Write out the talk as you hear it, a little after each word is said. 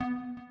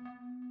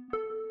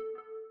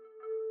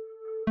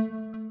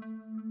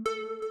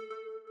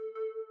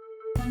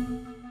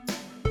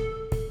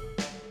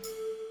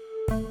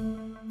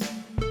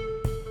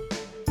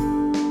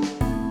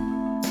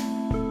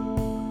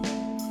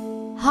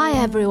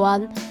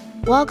everyone,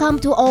 welcome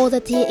to All the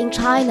Tea in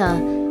China.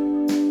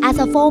 As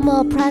a former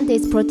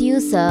apprentice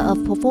producer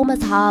of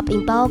Performance Hub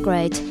in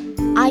Belgrade,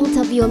 I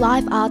interview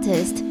live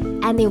artists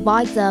and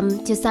invite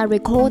them to send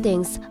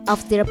recordings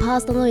of their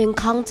personal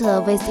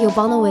encounter with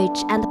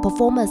Jovanovic and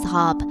Performance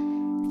Hub.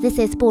 This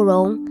is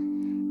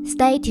Burong.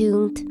 Stay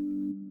tuned.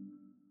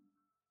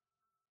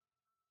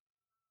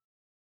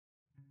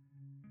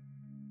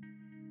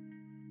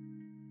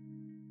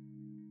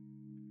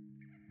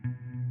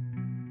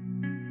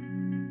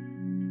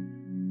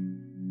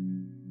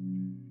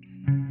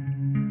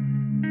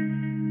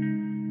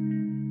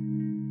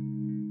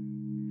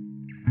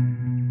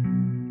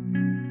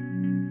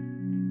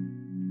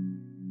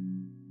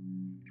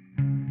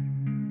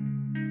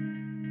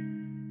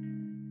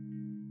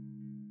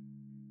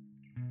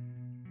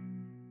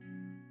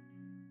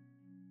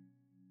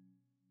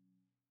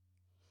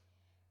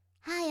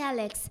 Hi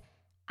Alex,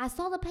 I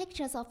saw the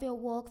pictures of your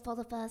work for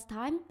the first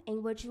time,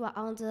 in which you are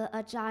under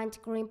a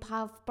giant green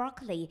pile of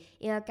broccoli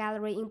in a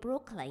gallery in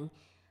Brooklyn.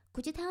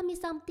 Could you tell me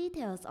some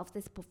details of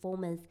this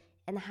performance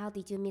and how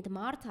did you meet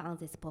Marta on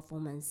this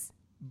performance?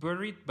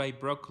 Buried by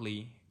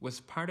Broccoli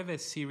was part of a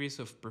series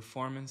of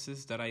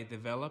performances that I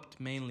developed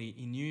mainly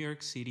in New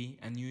York City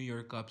and New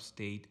York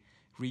upstate,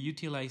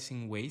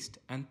 reutilizing waste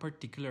and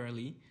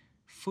particularly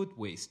food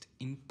waste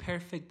in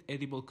perfect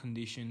edible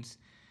conditions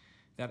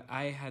that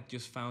I had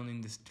just found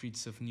in the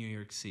streets of New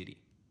York City.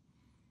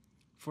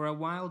 For a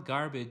while,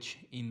 garbage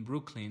in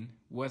Brooklyn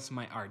was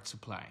my art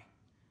supply.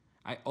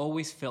 I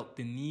always felt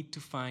the need to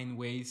find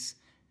ways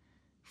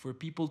for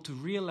people to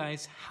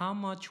realize how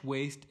much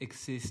waste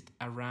exists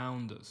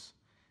around us,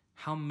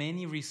 how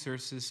many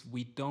resources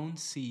we don't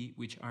see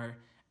which are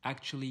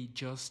actually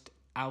just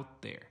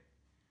out there.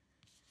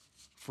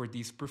 For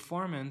this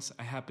performance,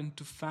 I happened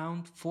to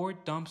find 4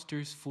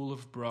 dumpsters full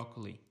of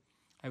broccoli.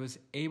 I was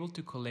able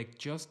to collect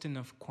just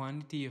enough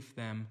quantity of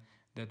them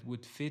that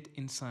would fit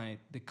inside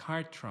the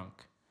car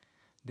trunk.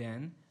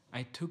 Then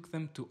I took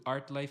them to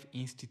Art Life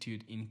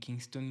Institute in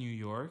Kingston, New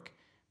York,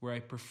 where I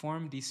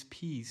performed this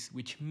piece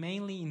which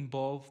mainly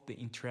involved the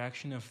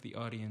interaction of the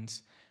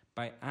audience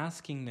by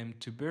asking them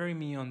to bury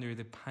me under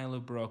the pile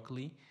of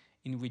broccoli,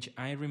 in which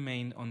I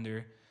remained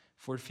under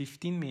for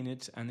 15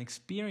 minutes and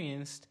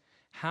experienced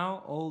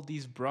how all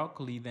this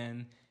broccoli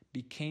then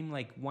became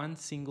like one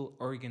single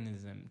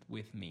organism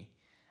with me.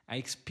 I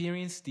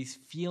experienced this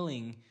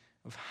feeling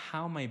of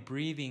how my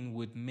breathing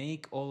would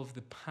make all of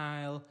the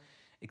pile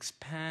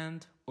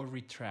expand or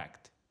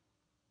retract.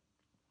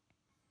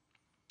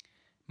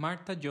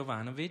 Marta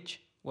Jovanovic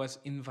was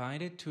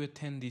invited to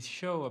attend this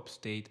show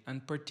upstate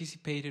and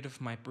participated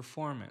of my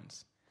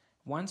performance.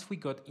 Once we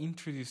got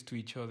introduced to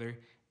each other,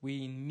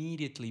 we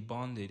immediately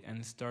bonded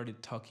and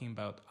started talking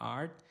about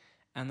art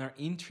and our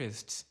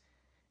interests,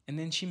 and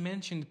then she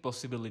mentioned the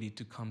possibility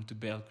to come to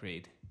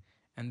Belgrade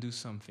and do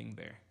something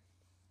there.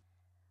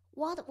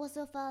 What was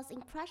your first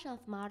impression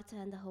of Marta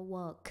and her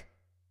work?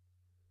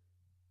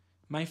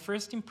 My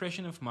first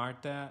impression of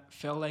Marta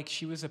felt like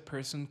she was a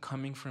person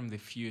coming from the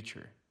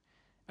future.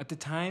 At the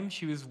time,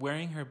 she was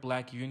wearing her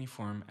black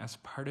uniform as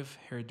part of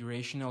her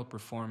durational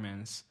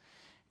performance,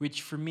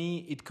 which for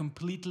me, it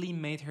completely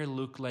made her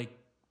look like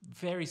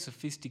very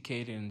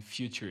sophisticated and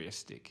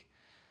futuristic.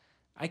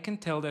 I can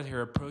tell that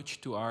her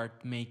approach to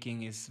art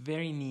making is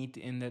very neat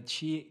and that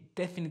she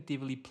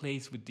definitively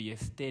plays with the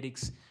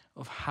aesthetics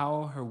of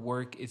how her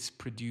work is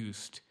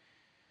produced.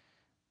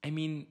 I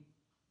mean,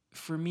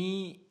 for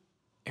me,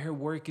 her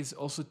work is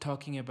also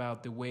talking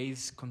about the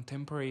ways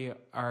contemporary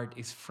art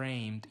is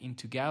framed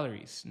into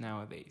galleries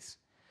nowadays.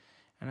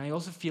 And I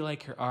also feel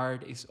like her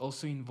art is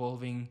also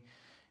involving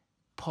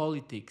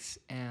politics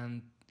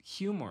and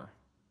humor.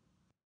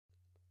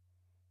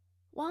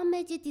 What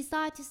made you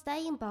decide to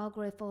stay in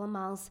Belgrade for a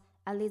month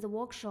and lead a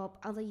workshop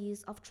on the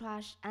use of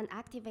trash and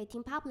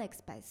activating public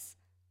space?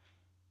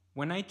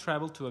 When I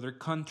travel to other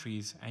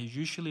countries, I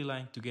usually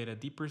like to get a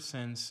deeper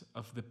sense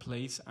of the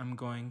place I'm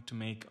going to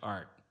make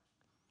art.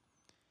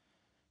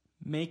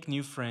 Make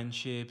new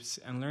friendships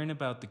and learn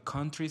about the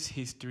country's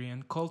history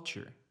and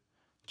culture.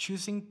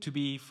 Choosing to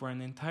be for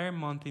an entire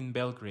month in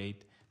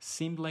Belgrade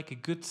seemed like a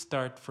good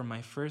start for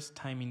my first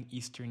time in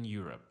Eastern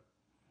Europe.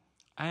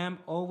 I am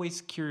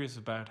always curious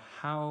about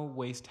how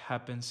waste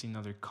happens in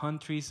other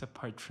countries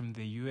apart from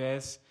the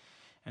US,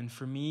 and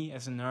for me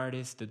as an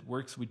artist that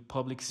works with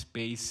public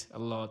space a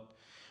lot,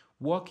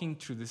 walking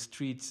through the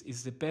streets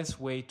is the best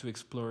way to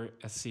explore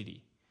a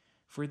city.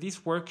 For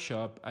this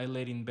workshop I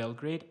led in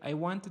Belgrade, I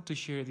wanted to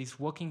share this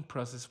walking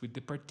process with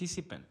the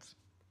participants.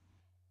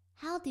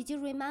 How did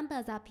you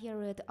remember that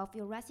period of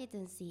your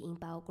residency in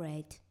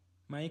Belgrade?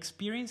 My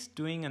experience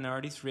doing an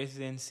artist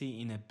residency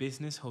in a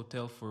business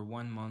hotel for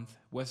 1 month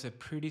was a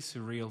pretty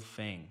surreal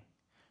thing.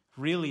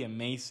 Really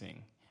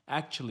amazing.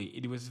 Actually,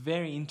 it was a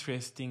very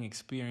interesting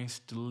experience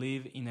to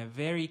live in a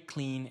very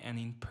clean and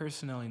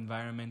impersonal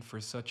environment for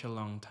such a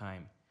long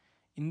time.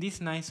 In this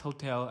nice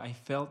hotel, I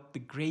felt the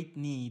great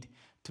need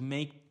to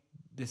make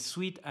the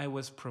suite I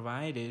was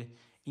provided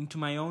into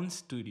my own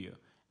studio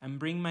and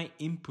bring my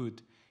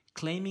input,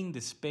 claiming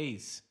the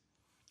space.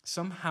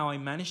 Somehow I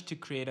managed to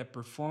create a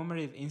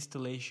performative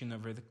installation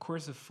over the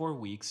course of 4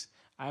 weeks.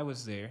 I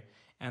was there,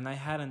 and I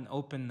had an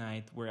open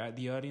night where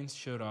the audience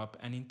showed up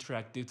and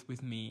interacted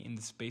with me in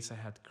the space I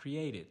had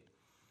created.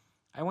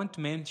 I want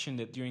to mention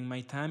that during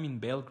my time in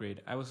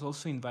Belgrade, I was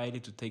also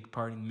invited to take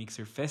part in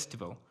Mixer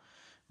Festival,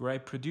 where I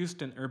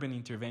produced an urban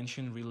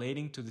intervention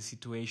relating to the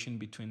situation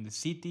between the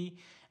city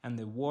and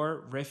the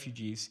war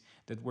refugees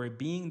that were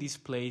being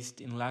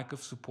displaced in lack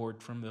of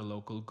support from the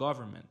local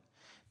government.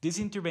 This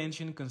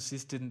intervention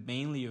consisted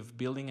mainly of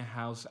building a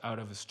house out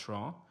of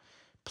straw,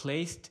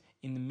 placed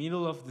in the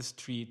middle of the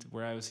street,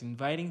 where I was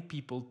inviting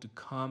people to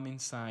come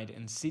inside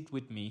and sit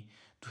with me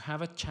to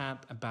have a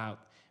chat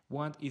about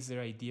what is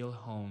their ideal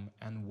home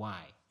and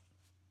why.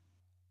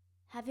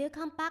 Have you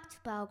come back to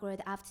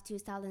Belgrade after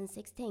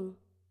 2016?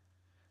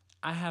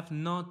 I have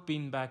not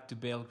been back to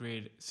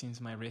Belgrade since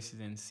my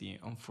residency,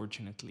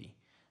 unfortunately.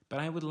 But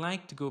I would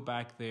like to go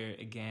back there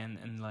again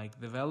and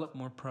develop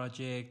more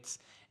projects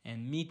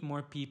and meet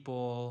more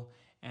people.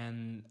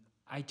 And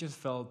I just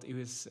felt it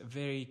was a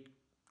very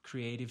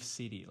creative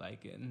city,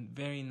 like a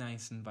very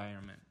nice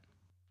environment.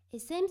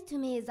 It seems to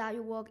me that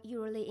your work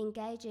usually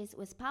engages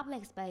with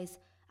public space,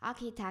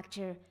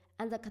 architecture,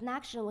 and the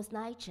connection with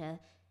nature,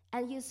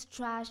 and use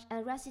trash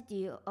and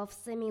residue of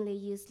seemingly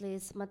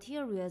useless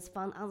materials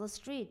found on the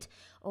street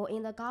or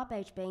in the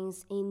garbage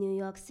bins in New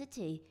York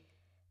City.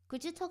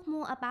 Could you talk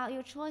more about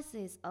your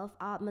choices of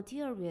art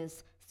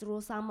materials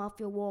through some of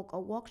your work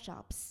or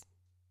workshops?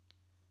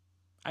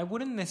 I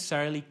wouldn't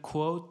necessarily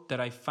quote that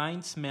I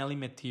find smelly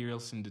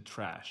materials in the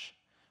trash.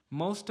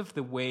 Most of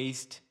the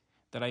waste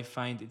that I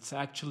find, it's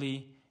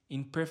actually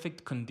in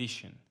perfect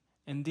condition.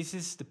 And this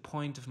is the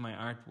point of my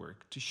artwork,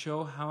 to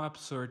show how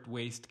absurd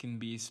waste can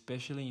be,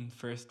 especially in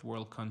first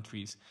world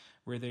countries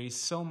where there is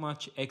so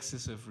much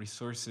excess of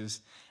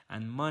resources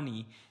and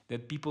money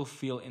that people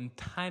feel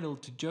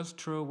entitled to just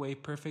throw away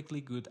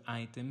perfectly good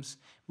items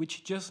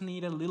which just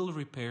need a little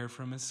repair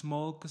from a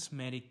small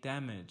cosmetic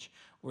damage,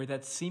 or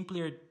that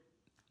simply are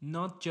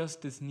not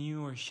just as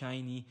new or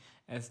shiny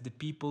as the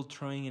people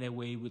throwing it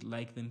away would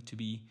like them to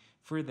be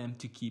for them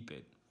to keep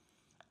it.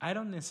 I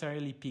don't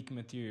necessarily pick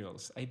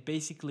materials, I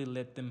basically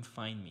let them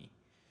find me.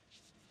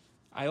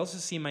 I also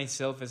see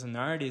myself as an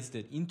artist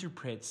that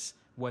interprets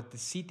what the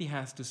city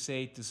has to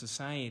say to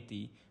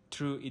society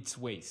through its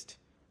waste.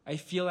 I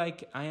feel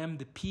like I am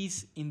the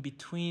piece in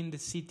between the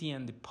city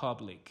and the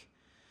public.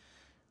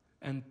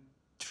 And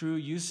through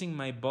using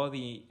my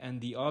body and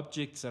the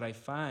objects that I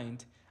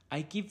find,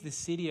 I give the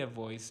city a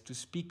voice to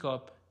speak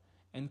up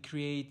and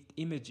create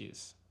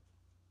images.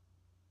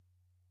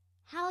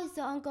 How is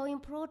the ongoing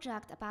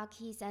project about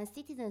kids and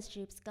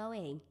citizenships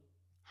going?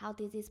 How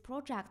did this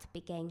project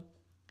begin?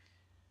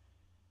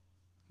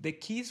 The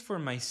Keys for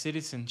My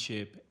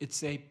Citizenship,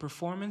 it's a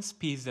performance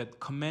piece that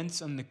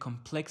comments on the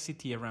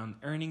complexity around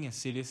earning a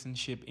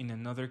citizenship in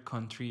another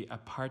country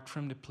apart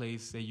from the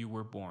place that you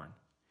were born.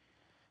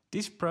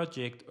 This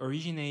project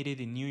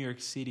originated in New York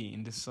City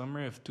in the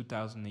summer of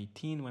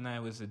 2018 when I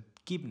was at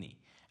Gibney,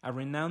 a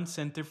renowned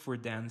center for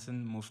dance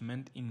and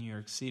movement in New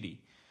York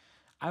City.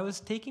 I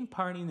was taking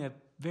part in a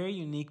very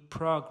unique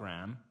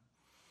program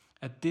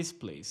at this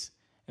place,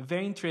 a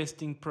very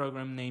interesting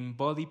program named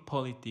Body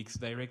Politics,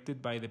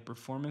 directed by the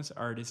performance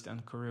artist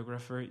and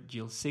choreographer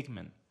Jill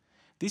Sigmund.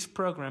 This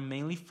program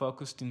mainly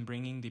focused in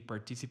bringing the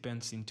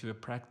participants into a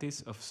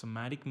practice of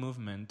somatic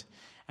movement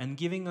and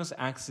giving us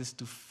access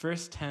to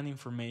first-hand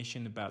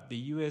information about the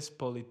US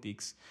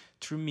politics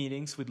through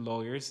meetings with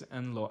lawyers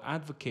and law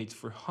advocates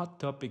for hot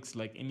topics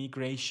like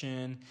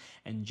immigration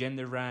and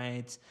gender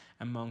rights,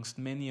 amongst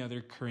many other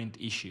current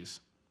issues.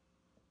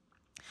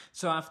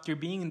 So after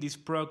being in this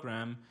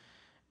program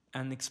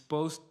and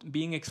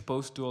being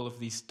exposed to all of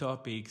these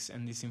topics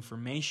and this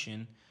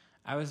information,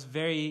 I was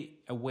very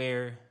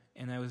aware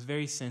and I was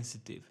very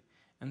sensitive.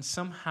 And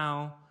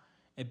somehow,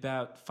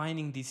 about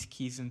finding these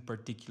keys in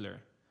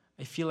particular,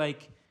 I feel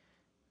like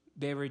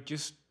they were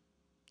just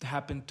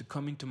happened to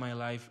come into my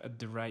life at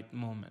the right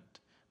moment.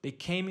 They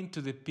came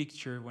into the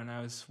picture when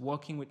I was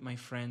walking with my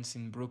friends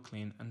in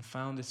Brooklyn and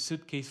found a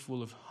suitcase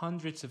full of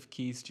hundreds of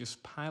keys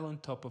just piled on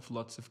top of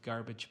lots of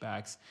garbage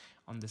bags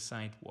on the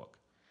sidewalk.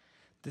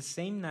 The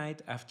same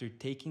night after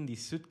taking the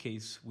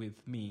suitcase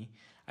with me,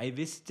 I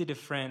visited a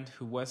friend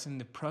who was in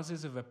the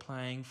process of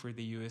applying for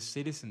the US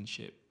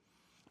citizenship.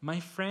 My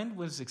friend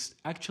was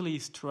actually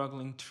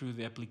struggling through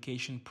the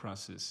application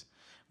process,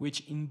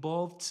 which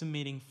involved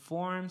submitting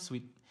forms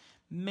with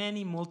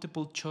many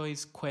multiple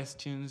choice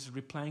questions,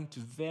 replying to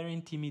very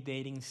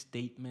intimidating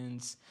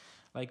statements.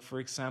 Like,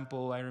 for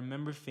example, I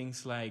remember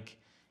things like,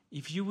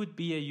 if you would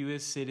be a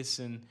US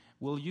citizen,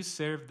 will you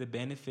serve the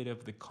benefit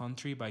of the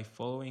country by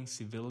following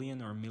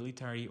civilian or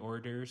military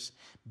orders,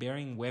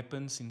 bearing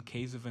weapons in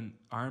case of an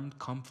armed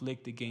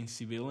conflict against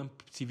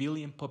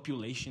civilian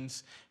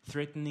populations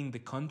threatening the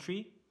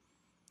country?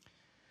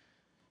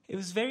 It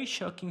was very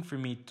shocking for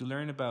me to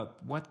learn about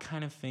what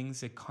kind of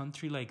things a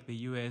country like the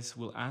US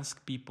will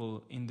ask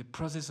people in the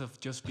process of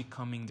just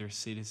becoming their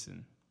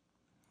citizen.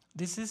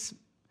 This is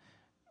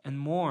and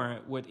more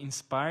would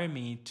inspire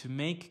me to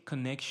make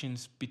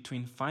connections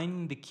between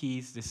finding the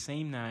keys the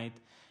same night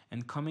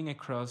and coming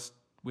across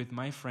with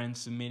my friend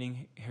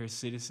submitting her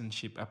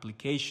citizenship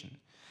application.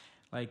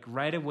 Like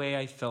right away,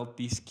 I felt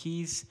these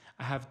keys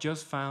I have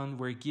just found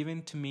were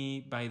given to me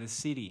by the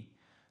city,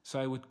 so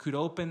I could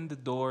open the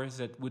doors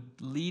that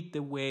would lead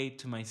the way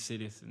to my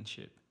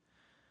citizenship.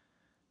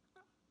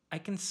 I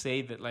can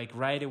say that like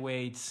right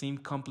away it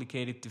seemed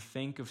complicated to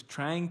think of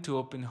trying to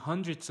open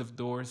hundreds of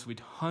doors with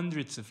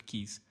hundreds of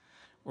keys,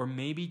 or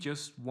maybe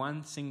just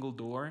one single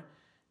door,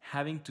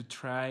 having to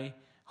try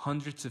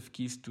hundreds of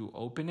keys to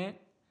open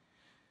it.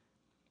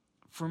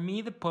 For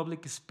me, the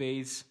public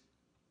space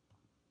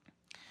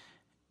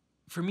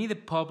For me, the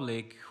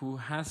public who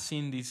has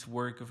seen this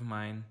work of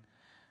mine,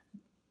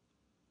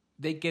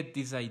 they get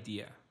this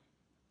idea.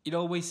 It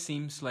always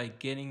seems like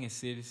getting a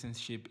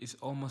citizenship is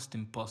almost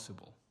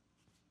impossible.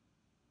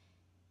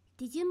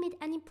 Did you meet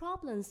any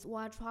problems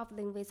while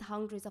traveling with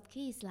hundreds of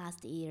keys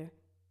last year?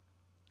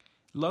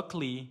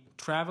 Luckily,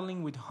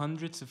 traveling with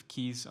hundreds of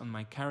keys on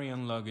my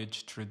carry-on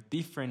luggage through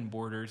different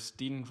borders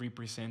didn't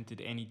represent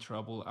any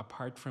trouble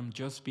apart from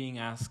just being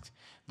asked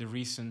the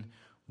reason,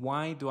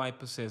 why do I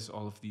possess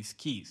all of these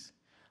keys?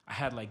 I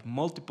had like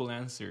multiple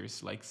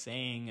answers, like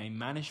saying I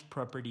manage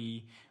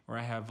property or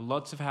I have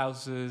lots of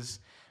houses,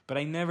 but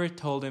I never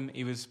told them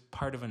it was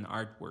part of an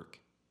artwork.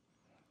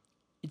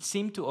 It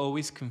seemed to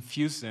always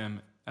confuse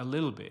them a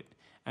little bit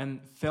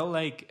and felt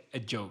like a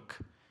joke.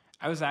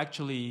 I was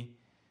actually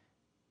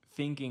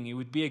thinking it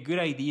would be a good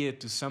idea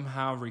to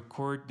somehow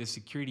record the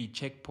security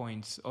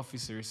checkpoints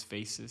officers'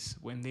 faces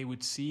when they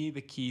would see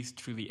the keys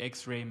through the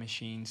X-ray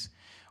machines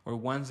or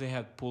once they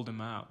had pulled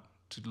them out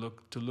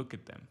to look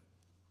at them.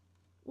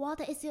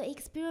 What is your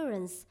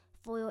experience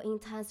for your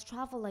intense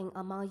traveling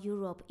among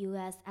Europe,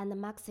 US, and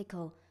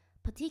Mexico,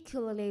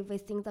 particularly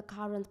within the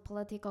current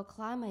political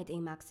climate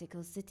in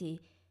Mexico City?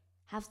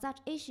 Have such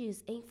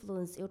issues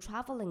influenced your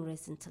traveling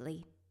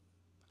recently?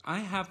 I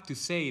have to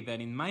say that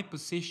in my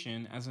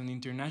position as an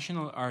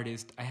international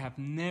artist, I have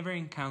never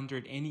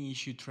encountered any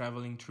issue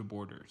traveling through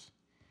borders.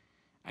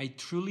 I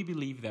truly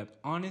believe that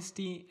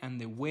honesty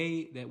and the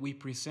way that we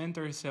present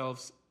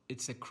ourselves,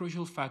 it's a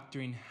crucial factor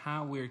in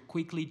how we're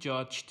quickly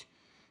judged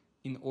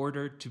in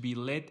order to be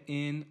let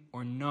in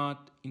or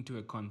not into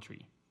a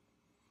country.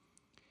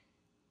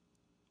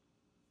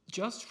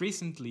 Just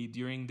recently,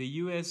 during the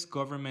US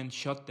government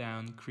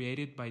shutdown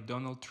created by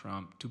Donald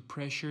Trump to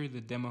pressure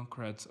the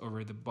Democrats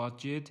over the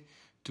budget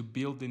to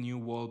build the new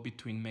wall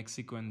between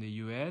Mexico and the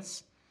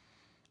US,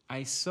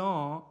 I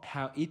saw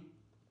how it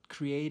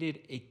created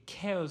a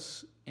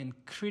chaos and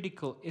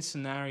critical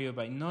scenario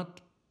by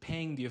not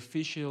paying the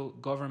official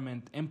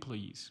government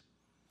employees.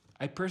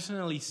 I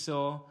personally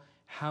saw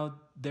how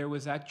there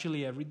was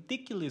actually a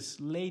ridiculous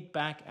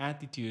laid-back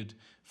attitude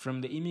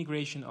from the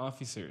immigration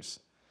officers.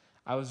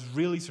 I was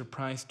really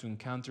surprised to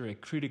encounter a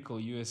critical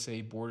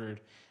USA border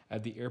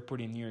at the airport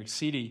in New York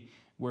City,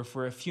 where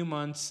for a few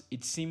months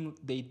it seemed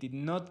they did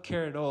not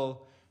care at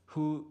all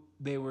who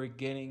they were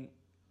getting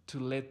to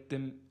let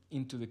them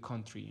into the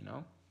country, you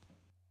know?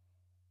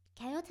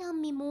 Can you tell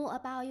me more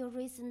about your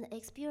recent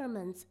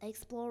experiments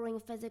exploring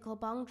physical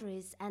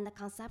boundaries and the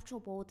conceptual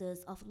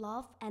borders of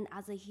love and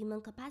other human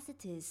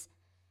capacities?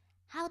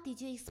 How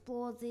did you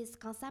explore these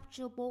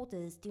conceptual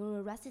borders during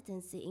your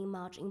residency in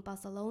March in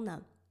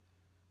Barcelona?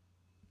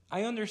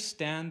 I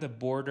understand the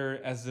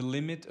border as the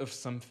limit of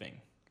something.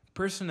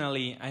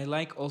 Personally, I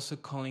like also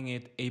calling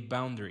it a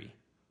boundary.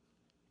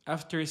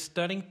 After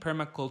studying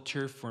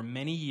permaculture for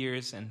many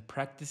years and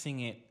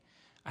practicing it,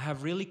 I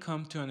have really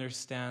come to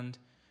understand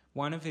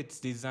one of its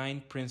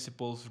design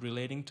principles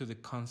relating to the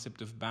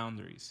concept of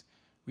boundaries,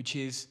 which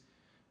is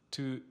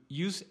to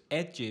use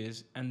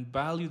edges and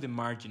value the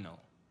marginal.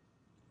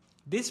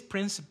 This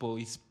principle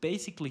is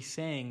basically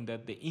saying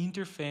that the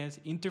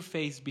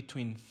interface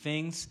between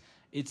things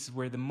is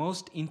where the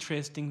most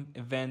interesting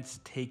events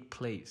take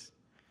place.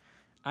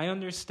 I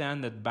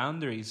understand that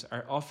boundaries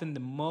are often the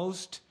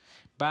most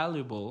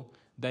valuable,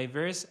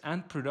 diverse,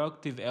 and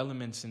productive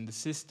elements in the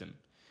system.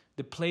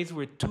 The place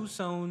where two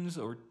zones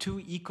or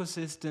two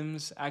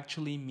ecosystems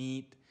actually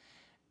meet,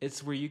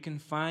 it's where you can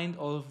find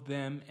all of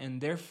them and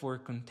therefore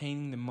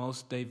containing the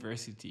most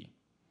diversity.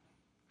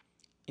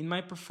 In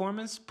my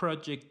performance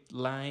project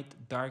Light,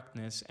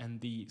 Darkness,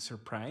 and the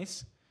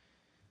Surprise,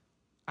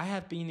 I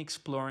have been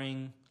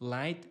exploring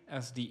light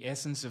as the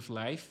essence of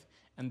life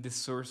and the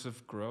source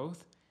of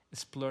growth,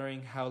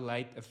 exploring how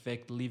light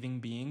affects living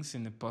beings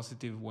in a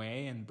positive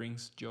way and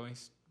brings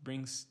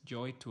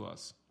joy to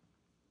us.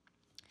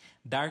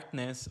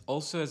 Darkness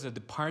also as a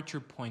departure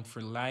point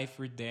for life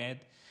or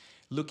death,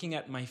 looking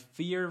at my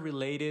fear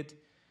related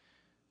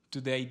to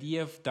the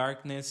idea of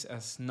darkness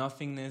as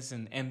nothingness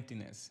and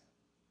emptiness.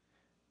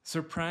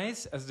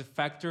 Surprise as the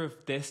factor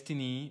of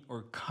destiny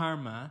or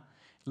karma,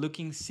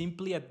 looking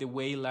simply at the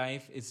way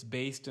life is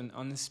based on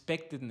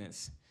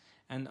unexpectedness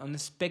and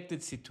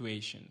unexpected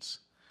situations.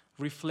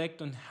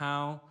 Reflect on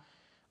how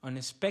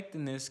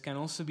unexpectedness can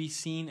also be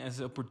seen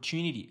as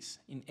opportunities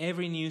in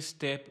every new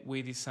step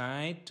we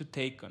decide to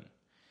take on.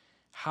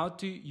 how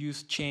to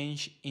use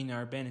change in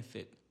our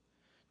benefit,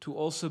 to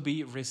also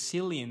be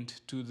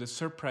resilient to the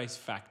surprise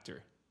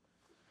factor.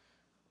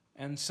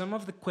 And some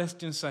of the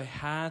questions I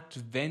had to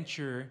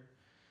venture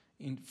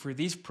in for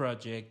this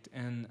project,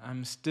 and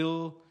I'm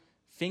still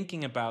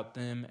thinking about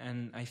them,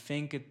 and I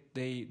think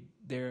they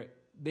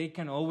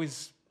can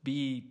always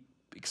be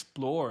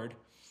explored.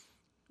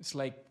 It's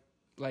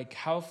like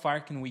how far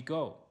can we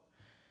go,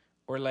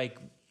 or like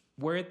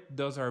where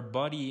does our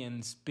body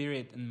and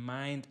spirit and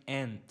mind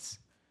ends?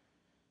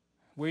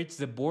 Where's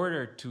the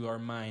border to our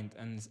mind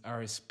and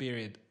our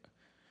spirit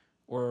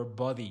or our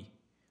body?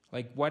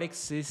 Like what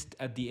exists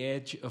at the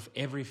edge of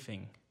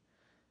everything?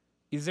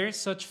 Is there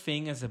such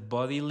thing as a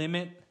body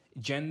limit,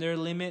 gender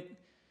limit,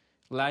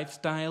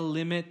 lifestyle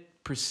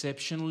limit,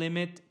 perception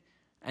limit,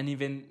 and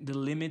even the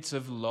limits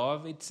of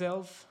love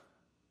itself?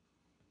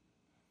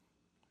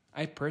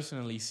 I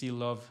personally see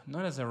love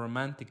not as a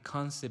romantic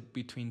concept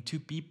between two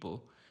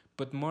people,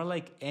 but more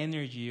like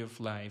energy of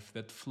life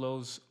that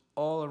flows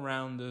all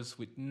around us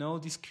with no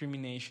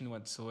discrimination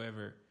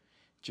whatsoever,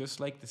 just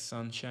like the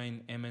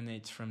sunshine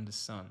emanates from the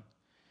sun,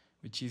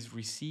 which is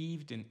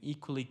received and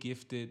equally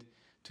gifted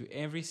to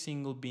every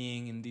single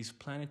being in this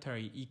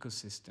planetary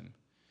ecosystem,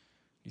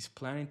 this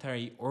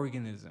planetary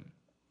organism.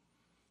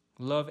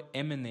 Love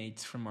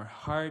emanates from our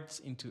hearts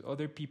into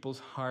other people's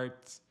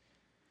hearts,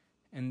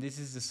 and this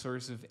is the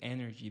source of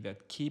energy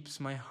that keeps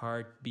my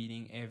heart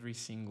beating every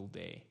single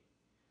day.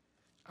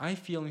 I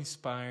feel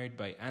inspired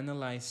by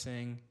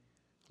analyzing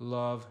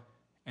love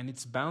and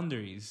its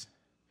boundaries,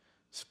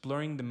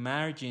 exploring the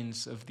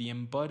margins of the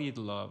embodied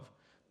love,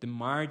 the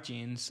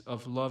margins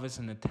of love as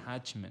an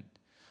attachment,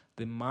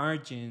 the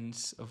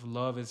margins of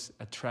love as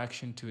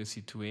attraction to a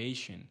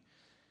situation,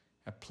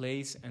 a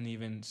place, and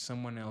even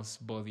someone else's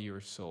body or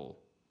soul.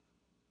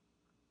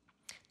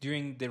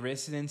 During the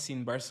residency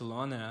in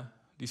Barcelona,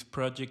 this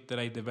project that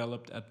I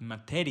developed at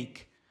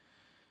Materic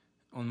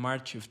on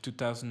March of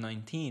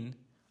 2019,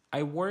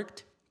 I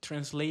worked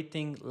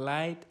translating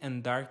light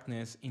and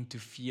darkness into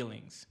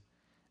feelings,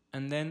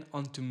 and then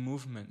onto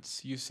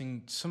movements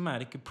using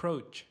somatic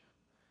approach.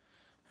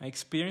 I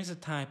experienced a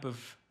type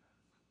of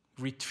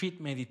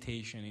retreat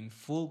meditation in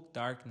full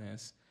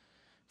darkness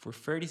for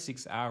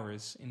 36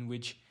 hours in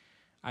which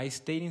I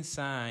stayed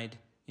inside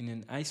in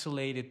an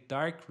isolated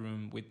dark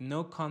room with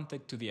no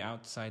contact to the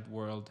outside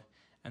world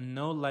and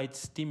no light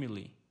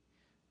stimuli,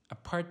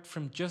 apart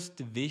from just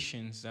the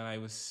visions that I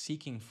was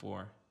seeking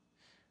for,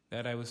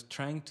 that I was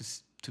trying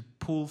to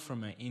pull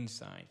from my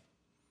inside.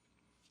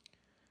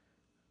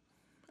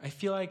 I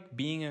feel like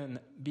being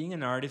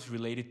an artist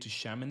related to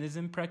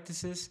shamanism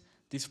practices,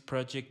 this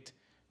project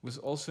was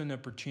also an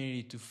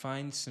opportunity to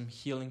find some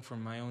healing for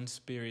my own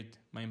spirit,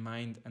 my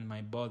mind, and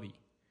my body.